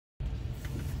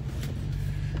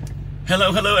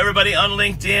Hello everybody on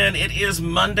LinkedIn. It is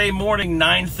Monday morning,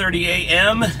 9:30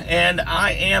 a.m. and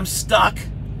I am stuck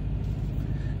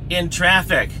in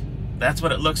traffic. That's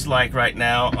what it looks like right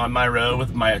now on my road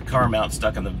with my car mount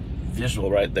stuck in the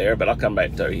visual right there, but I'll come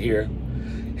back to here.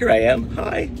 Here I am.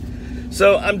 Hi.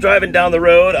 So I'm driving down the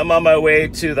road. I'm on my way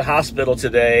to the hospital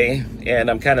today, and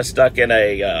I'm kind of stuck in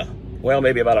a, well,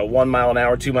 maybe about a 1 mile an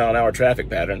hour, 2 mile an hour traffic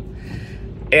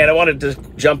pattern. And I wanted to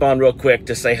jump on real quick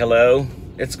to say hello.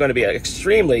 It's going to be an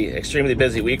extremely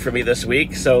busy week for me this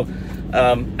week. So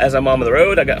as I'm on the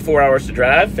road, I got 4 hours to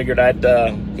drive. Figured I'd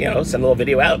send a little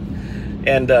video out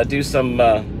and do some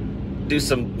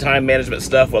time management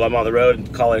stuff while I'm on the road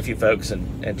and calling a few folks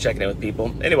and checking in with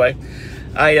people. Anyway,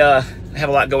 I have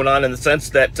a lot going on in the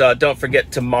sense that don't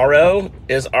forget, tomorrow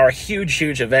is our huge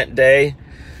event day.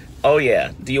 Oh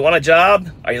yeah, do you want a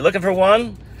job? Are you looking for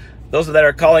one? Those that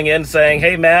are calling in saying,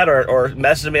 hey Matt, or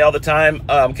messaging me all the time,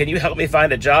 can you help me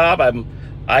find a job?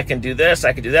 I can do this,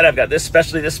 I can do that. I've got this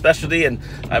specialty, and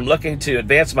I'm looking to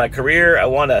advance my career. I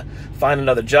want to find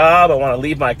another job. I want to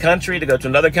leave my country to go to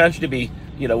another country to be,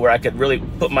 where I could really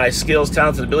put my skills,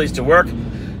 talents, and abilities to work.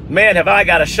 Man, have I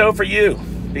got a show for you,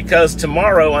 because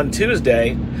tomorrow on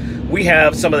Tuesday, we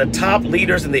have some of the top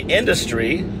leaders in the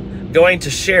industry going to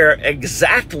share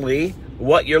exactly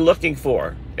what you're looking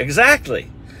for. Exactly.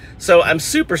 So I'm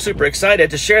super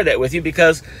excited to share that with you,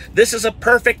 because this is a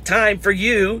perfect time for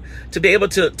you to be able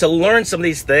to learn some of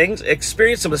these things,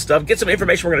 experience some of the stuff, get some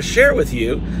information we're going to share with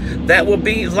you that will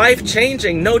be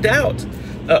life-changing, no doubt.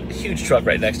 Huge truck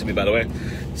right next to me, by the way.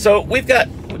 So we've got,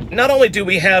 not only do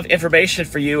we have information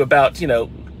for you about,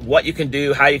 what you can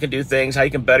do, how you can do things, how you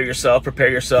can better yourself, prepare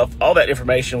yourself, all that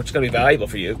information, which is going to be valuable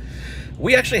for you.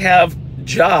 We actually have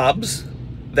jobs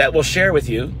that we'll share with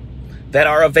you that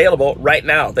are available right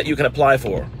now that you can apply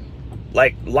for.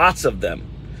 Like, lots of them.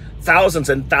 Thousands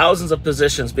and thousands of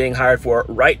positions being hired for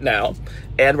right now,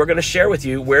 and we're gonna share with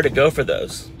you where to go for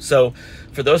those. So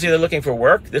for those of you that are looking for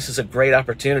work, this is a great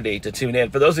opportunity to tune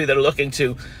in. For those of you that are looking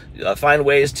to find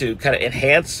ways to kind of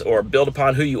enhance or build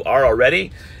upon who you are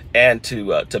already, and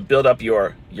to build up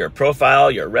your profile,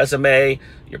 your resume,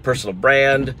 your personal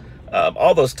brand,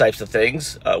 all those types of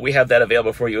things, we have that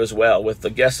available for you as well. With the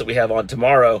guests that we have on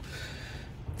tomorrow,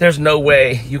 there's no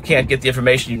way you can't get the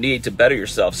information you need to better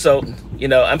yourself. So,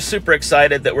 I'm super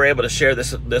excited that we're able to share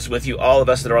this with you. All of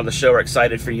us that are on the show are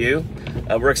excited for you.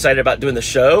 We're excited about doing the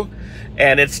show.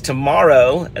 And it's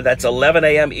tomorrow. That's 11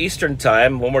 a.m. Eastern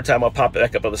time. One more time, I'll pop it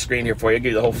back up on the screen here for you,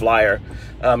 give you the whole flyer.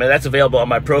 And that's available on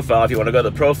my profile. If you want to go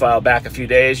to the profile back a few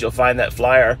days, you'll find that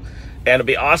flyer. And it'll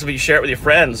be awesome if you share it with your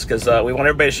friends, because we want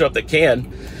everybody to show up that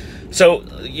can. So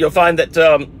you'll find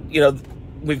that,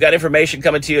 we've got information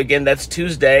coming to you again. That's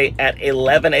Tuesday at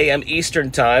 11 a.m.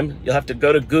 Eastern time. You'll have to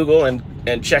go to Google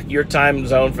and check your time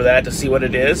zone for that to see what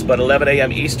it is, but 11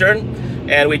 a.m. Eastern.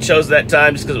 And we chose that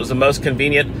time just because it was the most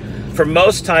convenient for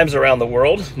most times around the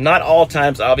world. Not all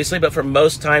times, obviously, but for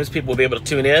most times people will be able to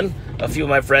tune in. A few of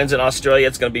my friends in Australia,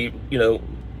 it's going to be,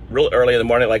 real early in the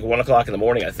morning, like 1 o'clock in the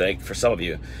morning, I think, for some of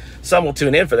you. Some will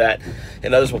tune in for that,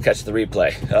 and others will catch the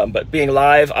replay. But being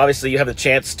live, obviously, you have the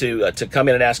chance to come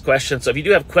in and ask questions. So if you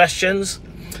do have questions,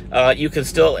 you can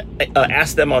still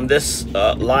ask them on this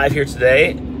live here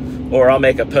today, or I'll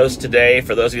make a post today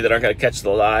for those of you that aren't going to catch the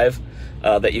live,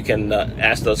 that you can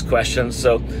ask those questions.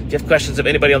 So if you have questions of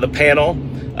anybody on the panel,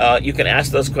 you can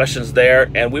ask those questions there,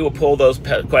 and we will pull those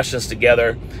questions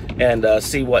together and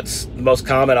see what's most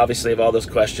common, obviously, of all those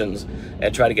questions,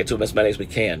 and try to get to them as many as we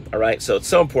can. All right, so it's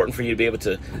so important for you to be able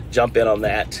to jump in on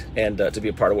that and to be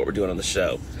a part of what we're doing on the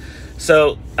show.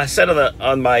 So I said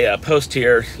on my post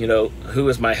here, who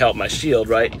is my help, my shield,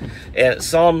 right? And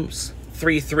Psalms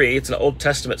 3:3, it's an Old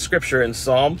Testament scripture in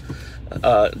Psalm.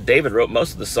 David wrote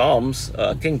most of the Psalms,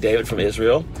 King David from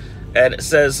Israel. And it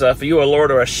says, for you, O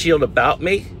Lord, are a shield about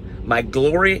me, my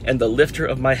glory and the lifter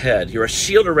of my head. You're a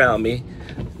shield around me,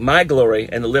 my glory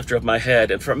and the lifter of my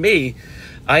head. And for me,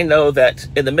 I know that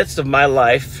in the midst of my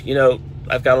life,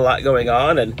 I've got a lot going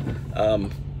on,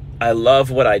 and I love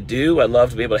what I do. I love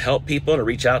to be able to help people and to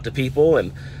reach out to people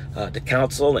and to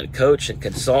counsel and coach and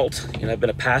consult. I've been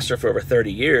a pastor for over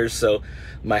 30 years, so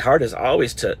my heart is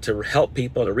always to help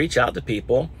people, to reach out to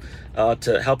people,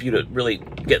 to help you to really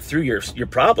get through your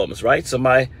problems, right? So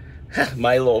my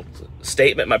little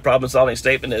statement, my problem-solving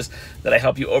statement is that I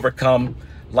help you overcome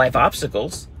life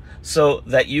obstacles so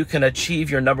that you can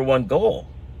achieve your #1 goal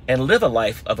and live a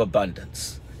life of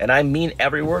abundance. And I mean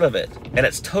every word of it, and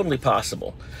it's totally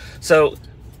possible. So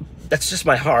that's just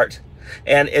my heart,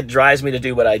 and it drives me to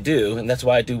do what I do, and that's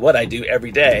why I do what I do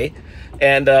every day.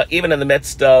 And even in the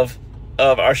midst of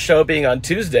our show being on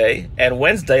Tuesday and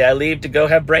Wednesday, I leave to go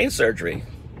have brain surgery.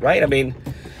 right? I mean,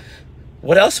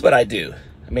 what else would I do?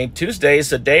 I mean, Tuesday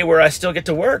is a day where I still get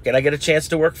to work and I get a chance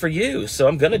to work for you. So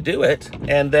I'm going to do it.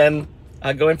 And then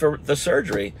I go in for the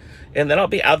surgery, and then I'll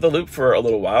be out of the loop for a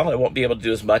little while. I won't be able to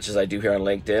do as much as I do here on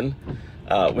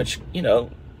LinkedIn, which, you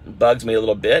know, bugs me a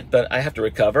little bit, but I have to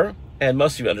recover. And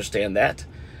most of you understand that.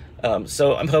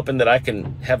 So I'm hoping that I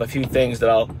can have a few things that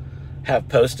I'll have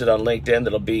posted on LinkedIn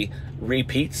that'll be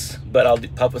repeats, but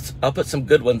I'll put some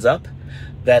good ones up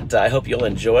that I hope you'll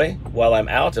enjoy while I'm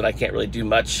out and I can't really do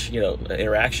much, you know,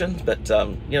 interaction, but you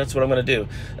know, that's what I'm going to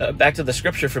do. Back to the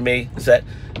scripture for me is that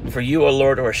for you, O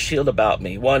Lord, are a shield about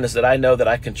me. One is that I know that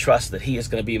I can trust that he is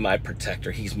going to be my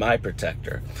protector. He's my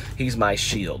protector. He's my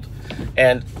shield.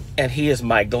 And he is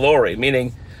my glory,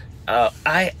 meaning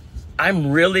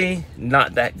I'm really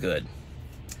not that good.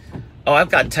 Oh, I've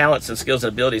got talents and skills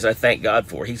and abilities I thank God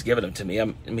for. He's given them to me. I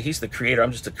mean, he's the creator.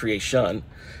 I'm just a creation.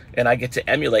 And I get to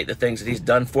emulate the things that he's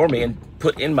done for me and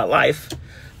put in my life.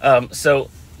 So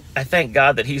I thank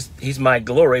God that he's my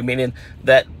glory, meaning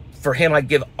that for him, I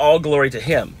give all glory to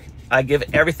him. I give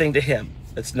everything to him.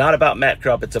 It's not about Matt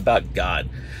Crump. It's about God.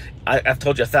 I've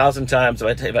told you 1,000 times,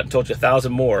 I've told you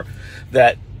 1,000 more,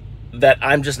 that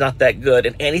I'm just not that good.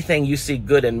 And anything you see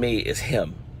good in me is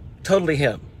him. Totally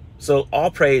him. So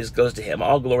all praise goes to him.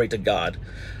 All glory to God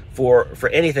for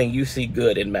anything you see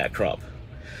good in Matt Crump.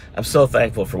 I'm so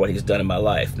thankful for what he's done in my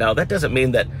life. Now, that doesn't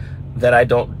mean that I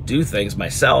don't do things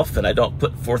myself and I don't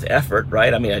put forth effort,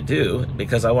 right? I mean, I do,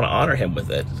 because I want to honor him with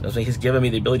it. I mean, he's given me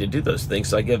the ability to do those things,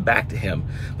 so I give back to him.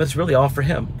 But it's really all for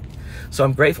him. So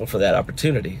I'm grateful for that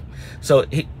opportunity. So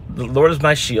the Lord is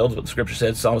my shield, what the scripture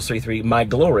said, Psalms 3:3, my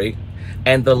glory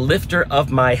and the lifter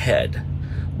of my head.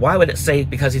 Why would it say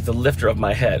because he's the lifter of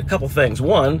my head? A couple things.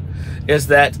 One is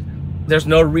that there's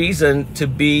no reason to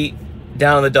be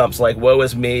down in the dumps, like, woe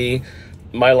is me,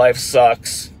 my life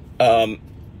sucks,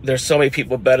 there's so many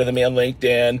people better than me on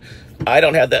LinkedIn, I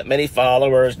don't have that many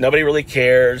followers, nobody really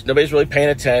cares, nobody's really paying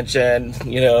attention,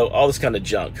 you know, all this kind of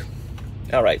junk.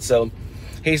 All right, so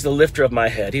he's the lifter of my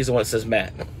head. He's the one that says,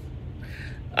 Matt,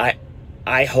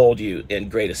 I hold you in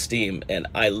great esteem, and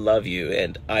I love you,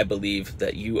 and I believe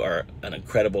that you are an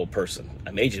incredible person.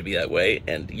 I made you to be that way,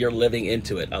 and you're living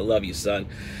into it. I love you, son.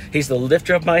 He's the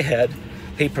lifter of my head.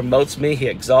 He promotes me. He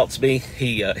exalts me.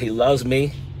 He loves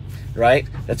me, right?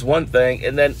 That's one thing.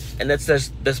 And that's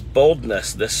this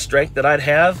boldness, this strength that I'd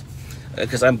have,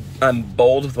 because I'm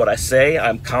bold with what I say.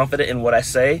 I'm confident in what I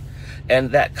say,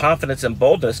 and that confidence and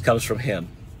boldness comes from him.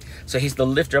 So he's the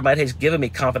lifter of my head. He's given me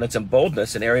confidence and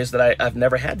boldness in areas that I've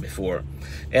never had before.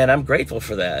 And I'm grateful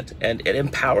for that. And it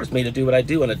empowers me to do what I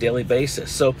do on a daily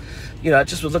basis. So, you know, I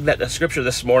just was looking at the scripture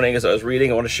this morning as I was reading.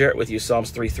 I want to share it with you,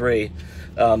 Psalms 3:3,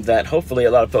 that hopefully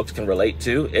a lot of folks can relate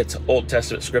to. It's Old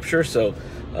Testament scripture. So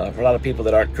for a lot of people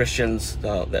that aren't Christians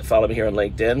that follow me here on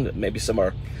LinkedIn, maybe some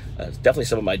are, definitely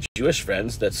some of my Jewish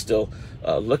friends that still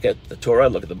look at the Torah,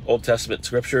 look at the Old Testament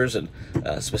scriptures, and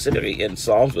specifically in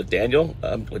Psalms with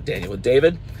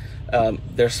David.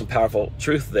 There's some powerful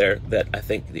truth there that I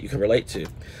think that you can relate to.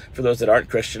 For those that aren't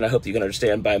Christian, I hope that you can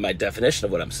understand by my definition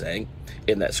of what I'm saying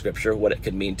in that scripture, what it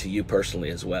can mean to you personally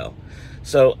as well.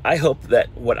 So I hope that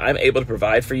what I'm able to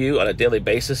provide for you on a daily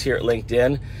basis here at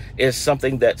LinkedIn is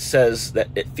something that says that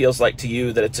it feels like to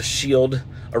you that it's a shield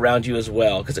around you as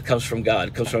well, because it comes from God.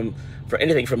 It comes from, for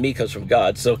anything from me comes from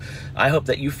God. So I hope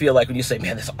that you feel like when you say,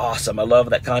 man, that's awesome, I love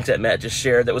that content Matt just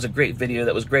shared, that was a great video,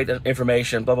 that was great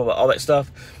information, blah, blah, blah, all that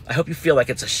stuff. I hope you feel like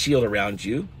it's a shield around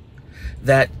you,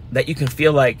 that you can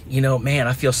feel like, you know, man,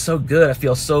 I feel so good, I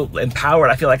feel so empowered,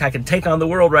 I feel like I can take on the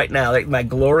world right now, like my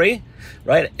glory,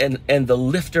 right? And the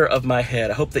lifter of my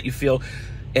head. I hope that you feel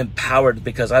empowered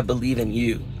because I believe in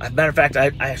you. As a matter of fact,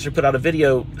 I actually put out a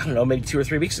video, I don't know, maybe 2 or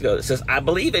 3 weeks ago that says, I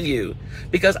believe in you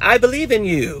because I believe in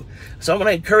you. So I want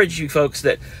to encourage you folks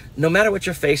that no matter what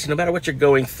you're facing, no matter what you're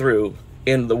going through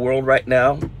in the world right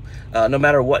now, no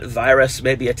matter what virus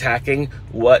may be attacking,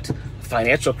 what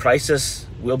financial crisis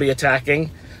will be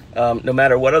attacking, no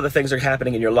matter what other things are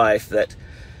happening in your life, that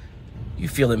you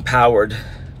feel empowered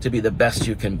to be the best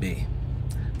you can be.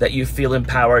 That you feel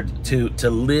empowered to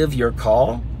live your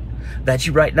call, that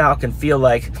you right now can feel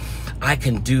like, I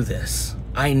can do this.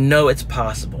 I know it's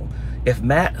possible. If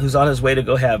Matt, who's on his way to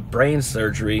go have brain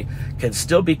surgery, can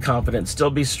still be confident,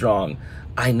 still be strong,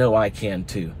 I know I can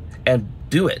too. And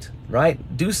do it, right?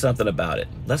 Do something about it.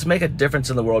 Let's make a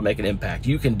difference in the world, make an impact.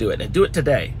 You can do it, and do it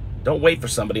today. Don't wait for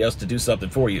somebody else to do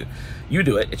something for you. You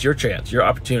do it. It's your chance, your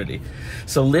opportunity.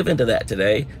 So live into that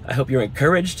today. I hope you're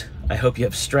encouraged. I hope you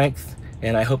have strength.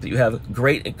 And I hope that you have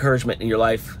great encouragement in your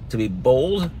life to be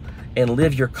bold and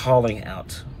live your calling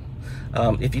out.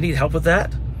 If you need help with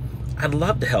that, I'd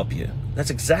love to help you. That's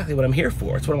exactly what I'm here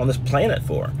for. It's what I'm on this planet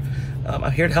for.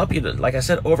 I'm here to help you to, like I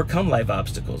said, overcome life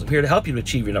obstacles. I'm here to help you to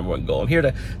achieve your #1 goal. I'm here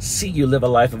to see you live a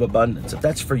life of abundance. If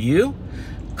that's for you,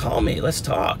 call me. Let's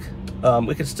talk.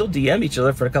 We can still DM each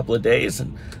other for a couple of days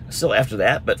and still after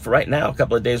that, but for right now, a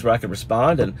couple of days where I can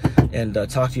respond and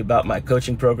talk to you about my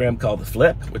coaching program called The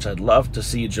Flip, which I'd love to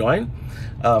see you join.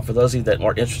 For those of you that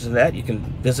are interested in that, you can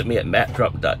visit me at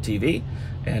mattcrump.tv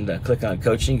and click on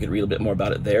coaching. You can read a bit more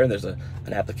about it there, and there's an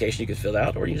application you can fill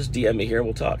out, or you can just DM me here and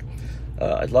we'll talk.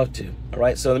 I'd love to. All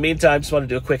right, so in the meantime, just want to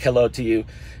do a quick hello to you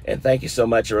and thank you so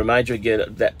much. I remind you again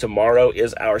that tomorrow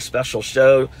is our special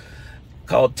show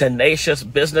called Tenacious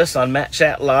Business on Matt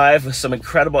Chat Live with some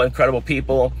incredible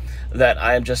people that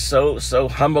I am just so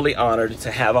humbly honored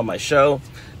to have on my show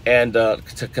and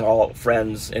to call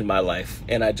friends in my life.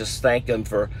 And I just thank them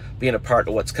for being a part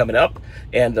of what's coming up,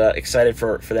 and excited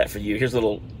for that for you. Here's a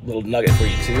little nugget for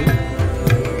you too.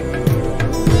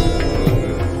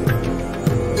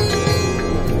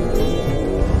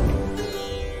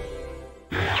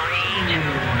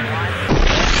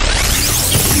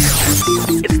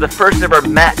 It's the first ever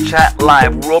Matt Chat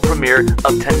Live world premiere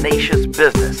of Tenacious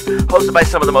Business, hosted by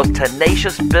some of the most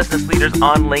tenacious business leaders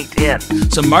on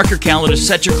LinkedIn. So mark your calendar,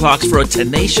 set your clocks for a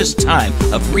tenacious time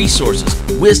of resources,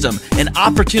 wisdom, and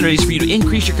opportunities for you to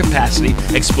increase your capacity,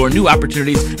 explore new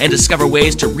opportunities, and discover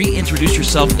ways to reintroduce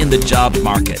yourself in the job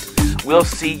market. We'll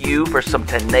see you for some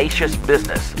tenacious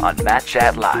business on Matt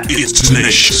Chat Live. It's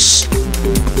tenacious.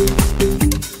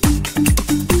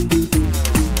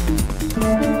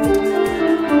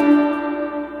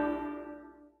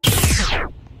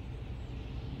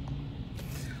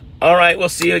 All right, we'll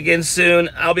see you again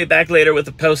soon. I'll be back later with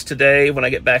a post today when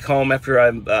I get back home after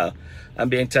I'm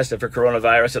being tested for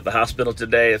coronavirus at the hospital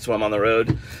today. That's why I'm on the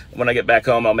road. When I get back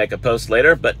home, I'll make a post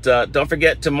later. But don't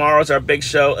forget, tomorrow's our big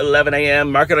show, 11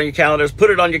 a.m. Mark it on your calendars. Put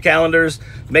it on your calendars.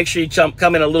 Make sure you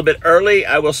come in a little bit early.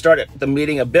 I will start the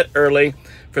meeting a bit early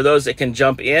for those that can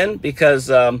jump in because,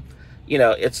 you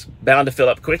know, it's bound to fill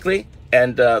up quickly.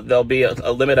 And there'll be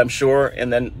a limit, I'm sure,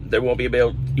 and then you won't be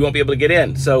able to get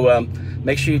in. So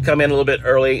make sure you come in a little bit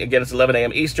early. Again, it's 11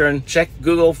 a.m. Eastern. Check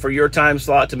Google for your time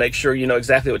slot to make sure you know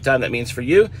exactly what time that means for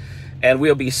you. And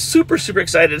we'll be super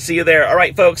excited to see you there. All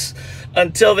right, folks.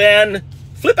 Until then,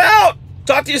 flip out.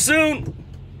 Talk to you soon.